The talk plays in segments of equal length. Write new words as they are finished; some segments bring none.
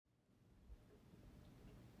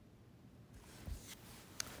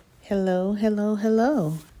Hello, hello,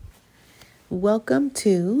 hello. Welcome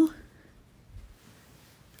to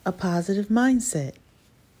A Positive Mindset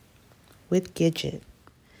with Gidget.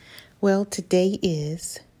 Well, today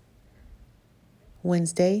is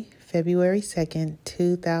Wednesday, February 2nd,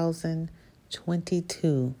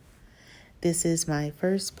 2022. This is my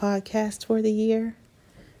first podcast for the year,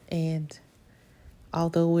 and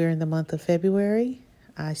although we're in the month of February,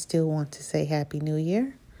 I still want to say Happy New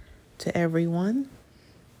Year to everyone.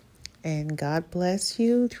 And God bless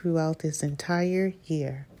you throughout this entire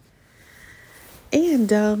year.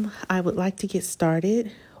 And I would like to get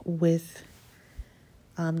started with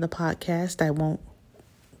the podcast. I won't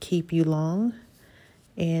keep you long.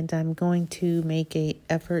 And I'm going to make an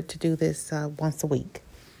effort to do this once a week.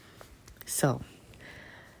 So,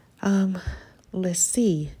 let's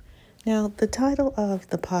see. Now, the title of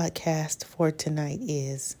the podcast for tonight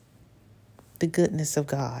is The Goodness of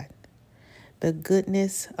God. The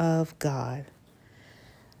goodness of God.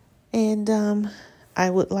 And I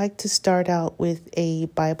would like to start out with a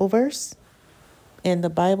Bible verse. And the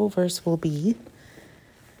Bible verse will be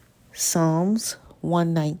Psalms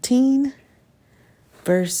 119,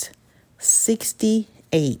 verse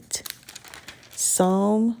 68.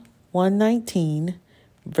 Psalm 119,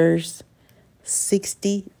 verse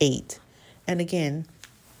 68. And again,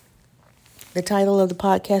 the title of the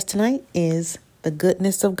podcast tonight is The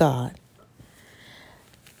Goodness of God.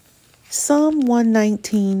 Psalm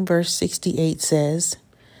 119, verse 68 says,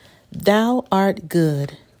 Thou art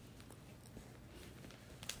good,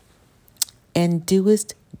 and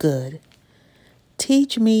doest good.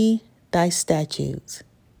 Teach me thy statutes.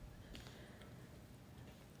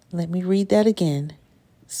 Let me read that again.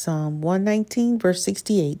 Psalm 119, verse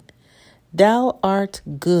 68. Thou art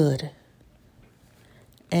good,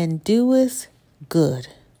 and doest good.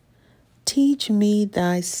 Teach me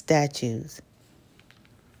thy statutes.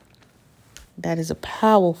 That is a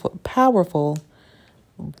powerful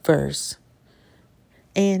verse.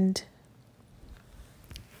 And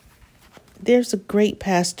there's a great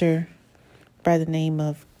pastor by the name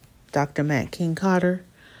of Dr. Matt King Carter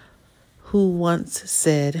who once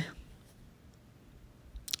said,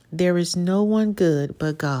 There is no one good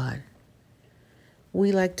but God.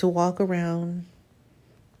 We like to walk around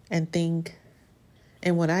and think,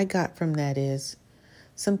 and what I got from that is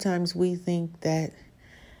sometimes we think that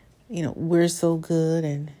we're so good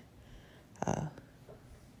and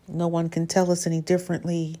no one can tell us any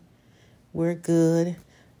differently. We're good.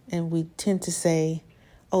 And we tend to say,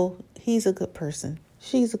 oh, he's a good person.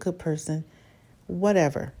 She's a good person.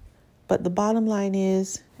 Whatever. But the bottom line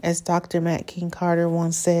is, as Dr. Matt King Carter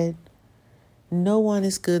once said, no one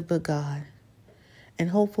is good but God. And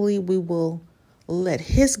hopefully we will let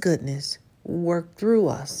his goodness work through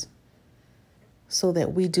us, so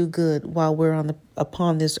that we do good while we're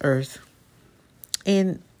upon this earth.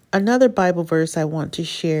 And another Bible verse I want to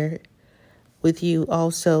share with you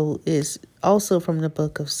is also from the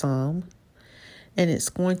book of Psalm. And it's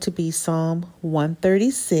going to be Psalm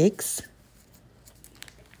 136.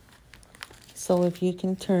 So if you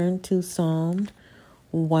can turn to Psalm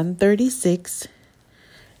 136,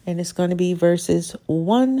 and it's going to be verses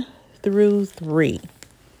 1 through 3.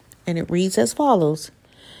 And it reads as follows.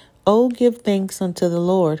 O give thanks unto the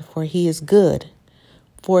Lord, for he is good,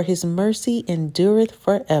 for his mercy endureth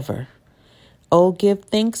forever. O give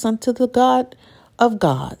thanks unto the God of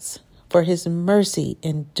gods, for his mercy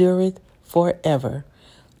endureth forever.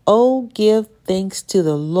 O give thanks to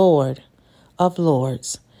the Lord of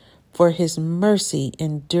lords, for his mercy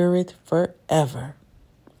endureth forever.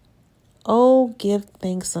 O give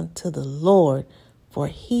thanks unto the Lord, for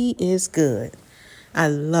he is good. I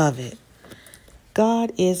love it.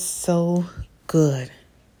 God is so good.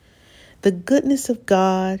 The goodness of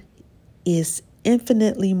God is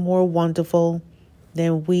infinitely more wonderful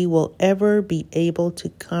than we will ever be able to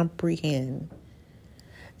comprehend.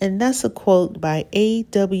 And that's a quote by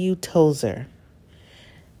A.W. Tozer.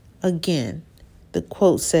 Again, the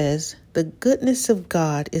quote says, the goodness of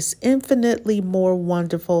God is infinitely more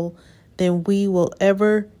wonderful than we will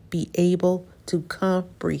ever be able to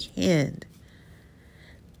comprehend.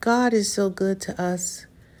 God is so good to us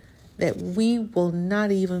that we will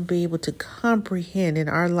not even be able to comprehend in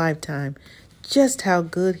our lifetime just how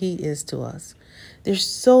good he is to us. There's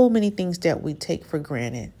so many things that we take for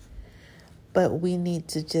granted, but we need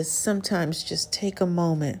to sometimes take a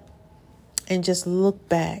moment and just look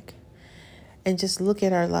back and just look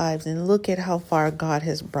at our lives and look at how far God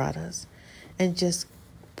has brought us and just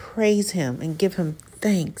praise him and give him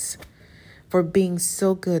thanks for being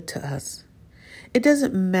so good to us. It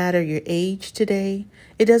doesn't matter your age today.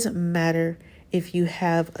 It doesn't matter if you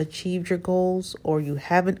have achieved your goals or you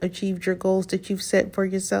haven't achieved your goals that you've set for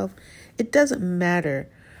yourself. It doesn't matter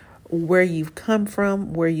where you've come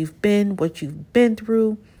from, where you've been, what you've been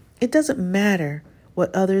through. It doesn't matter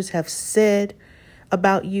what others have said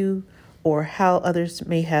about you or how others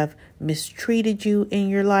may have mistreated you in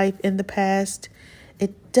your life in the past.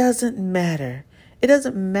 It doesn't matter. It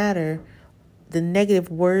doesn't matter the negative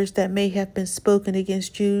words that may have been spoken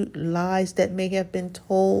against you, lies that may have been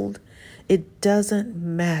told. It doesn't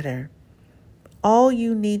matter. All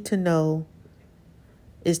you need to know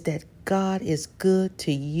is that God is good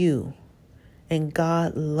to you and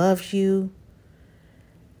God loves you,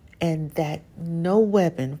 and that no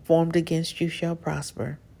weapon formed against you shall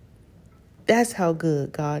prosper. That's how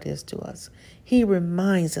good God is to us. He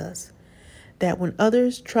reminds us that when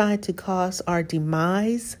others try to cause our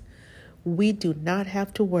demise, we do not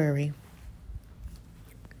have to worry.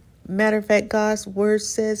 Matter of fact, God's word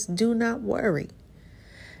says, do not worry.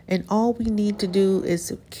 And all we need to do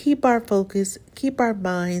is keep our focus, keep our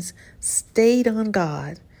minds stayed on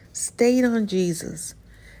God, stayed on Jesus,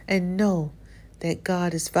 and know that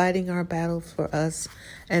God is fighting our battles for us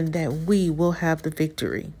and that we will have the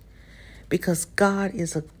victory. Because God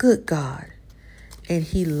is a good God and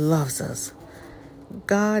He loves us.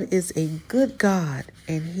 God is a good God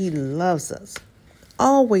and He loves us.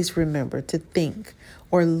 Always remember to think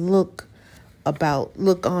or look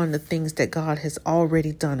on the things that God has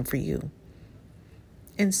already done for you.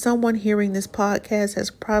 And someone hearing this podcast has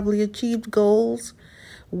probably achieved goals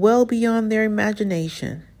well beyond their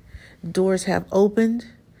imagination. Doors have opened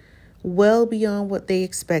well beyond what they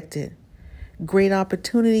expected. Great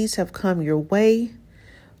opportunities have come your way.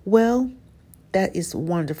 Well, that is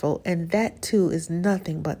wonderful. And that too is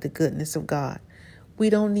nothing but the goodness of God. We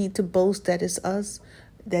don't need to boast that it's us,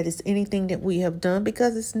 that it's anything that we have done,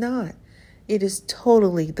 because it's not. It is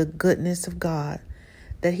totally the goodness of God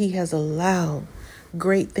that He has allowed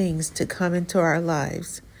great things to come into our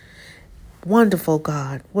lives. Wonderful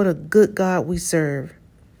God. What a good God we serve.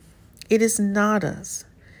 It is not us.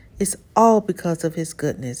 It's all because of His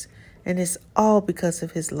goodness, and it's all because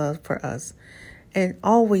of His love for us. And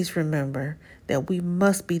always remember that we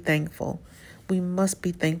must be thankful. We must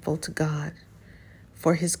be thankful to God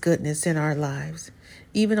for His goodness in our lives.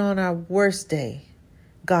 Even on our worst day,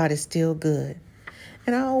 God is still good.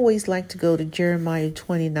 And I always like to go to Jeremiah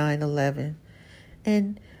 29:11.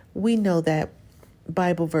 And we know that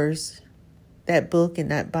Bible verse, that book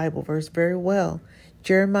and that Bible verse very well.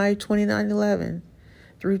 Jeremiah 29:11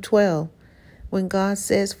 through 12. When God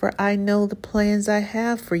says, "For I know the plans I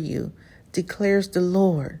have for you, declares the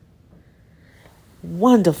Lord."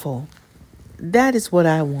 Wonderful. That is what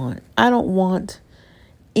I want. I don't want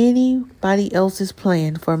anybody else's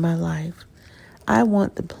plan for my life. I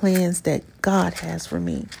want the plans that God has for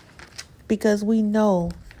me, because we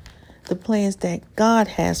know the plans that God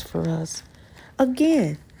has for us.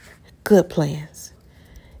 Again, good plans.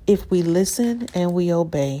 If we listen and we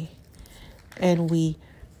obey and we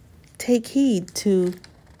take heed to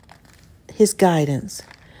His guidance,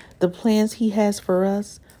 the plans He has for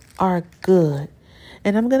us are good.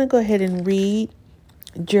 And I'm going to go ahead and read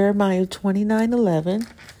Jeremiah 29:11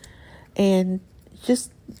 and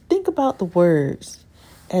just think about the words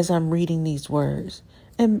as I'm reading these words,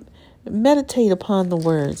 and meditate upon the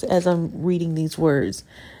words as I'm reading these words.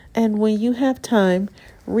 And when you have time,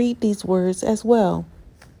 read these words as well.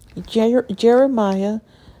 Jeremiah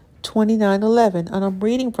 29:11, and I'm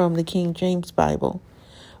reading from the King James Bible.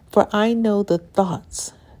 "For I know the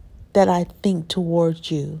thoughts that I think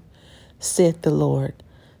towards you, saith the Lord,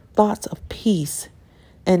 thoughts of peace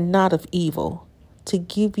and not of evil, to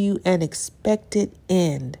give you an expected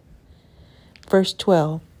end." Verse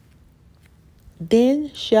 12,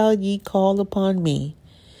 "Then shall ye call upon me,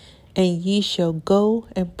 and ye shall go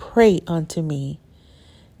and pray unto me,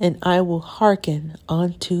 and I will hearken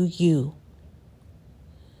unto you."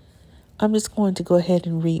 I'm just going to go ahead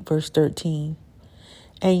and read verse 13.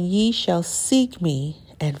 "And ye shall seek me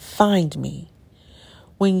and find me,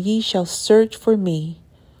 when ye shall search for me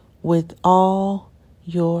with all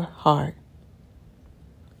your heart."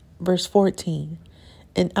 Verse 14,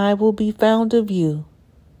 "And I will be found of you,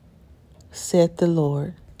 saith the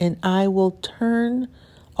Lord, and I will turn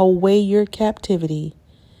away your captivity,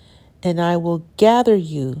 and I will gather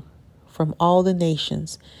you from all the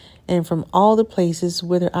nations and from all the places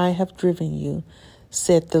whither I have driven you,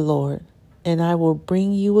 saith the Lord, and I will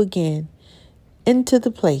bring you again into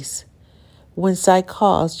the place whence I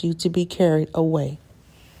caused you to be carried away."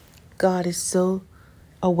 God is so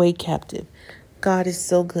away captive. God is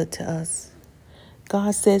so good to us.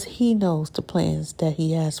 God says He knows the plans that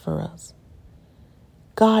He has for us.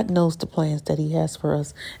 God knows the plans that He has for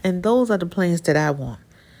us. And those are the plans that I want.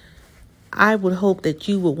 I would hope that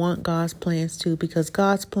you would want God's plans too, because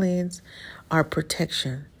God's plans are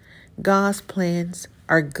protection. God's plans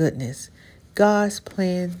are goodness. God's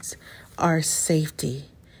plans are safety.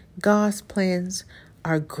 God's plans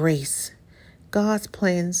are grace. God's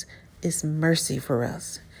plans is mercy for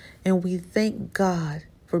us. And we thank God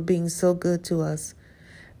for being so good to us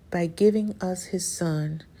by giving us His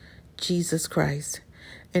Son, Jesus Christ.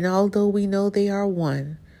 And although we know they are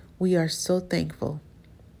one, we are so thankful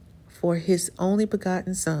for His only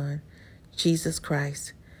begotten Son, Jesus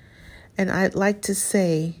Christ. And I'd like to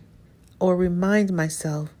say or remind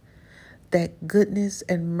myself that goodness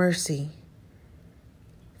and mercy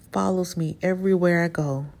follows me everywhere I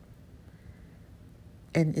go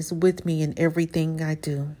and is with me in everything I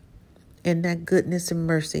do. And that goodness and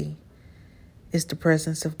mercy is the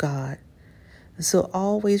presence of God. So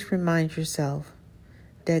always remind yourself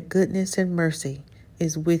that goodness and mercy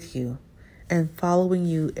is with you and following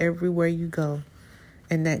you everywhere you go.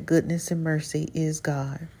 And that goodness and mercy is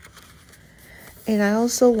God. And I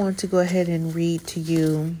also want to go ahead and read to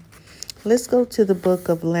you. Let's go to the book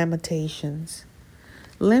of Lamentations.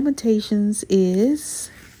 Lamentations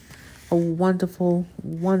is a wonderful,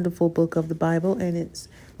 wonderful book of the Bible, and it's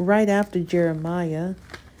right after Jeremiah.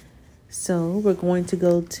 So we're going to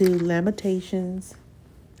go to Lamentations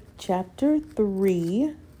chapter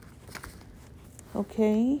 3.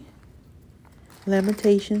 Okay.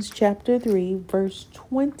 Lamentations chapter 3, verse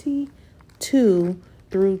 22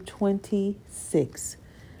 through 26.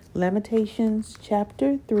 Lamentations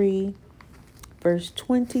chapter 3, verse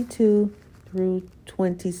 22 through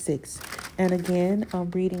 26. And again, I'm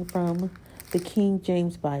reading from the King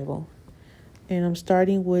James Bible. And I'm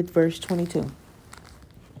starting with verse 22.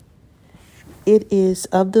 It is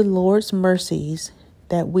of the Lord's mercies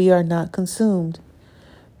that we are not consumed,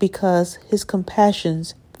 because His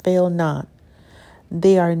compassions fail not.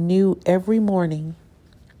 They are new every morning.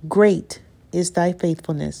 Great is thy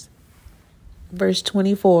faithfulness. Verse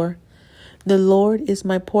 24. The Lord is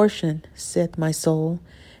my portion, saith my soul.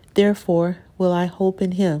 Therefore will I hope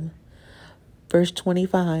in Him. Verse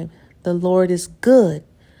 25. The Lord is good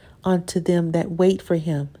unto them that wait for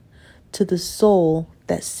Him, to the soul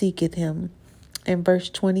that seeketh Him. And verse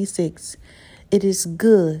 26. It is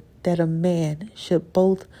good that a man should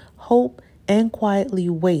both hope and quietly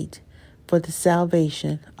wait for the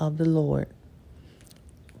salvation of the Lord.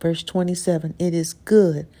 Verse 27, it is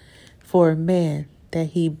good for a man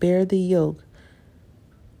that he bear the yoke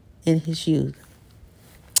in his youth.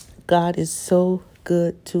 God is so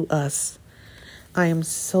good to us. I am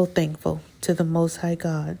so thankful to the Most High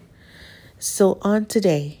God. So on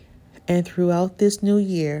today and throughout this new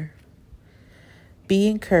year, be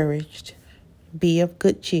encouraged, be of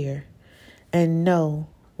good cheer, and know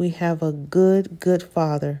we have a good, good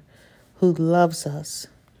Father who loves us,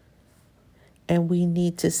 and we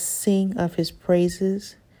need to sing of His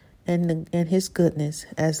praises and His goodness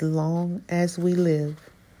as long as we live.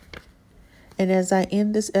 And as I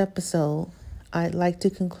end this episode, I'd like to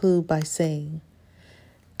conclude by saying,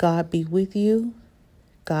 God be with you,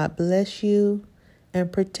 God bless you,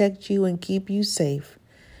 and protect you and keep you safe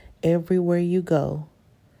everywhere you go.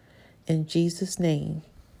 In Jesus' name,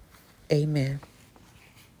 amen.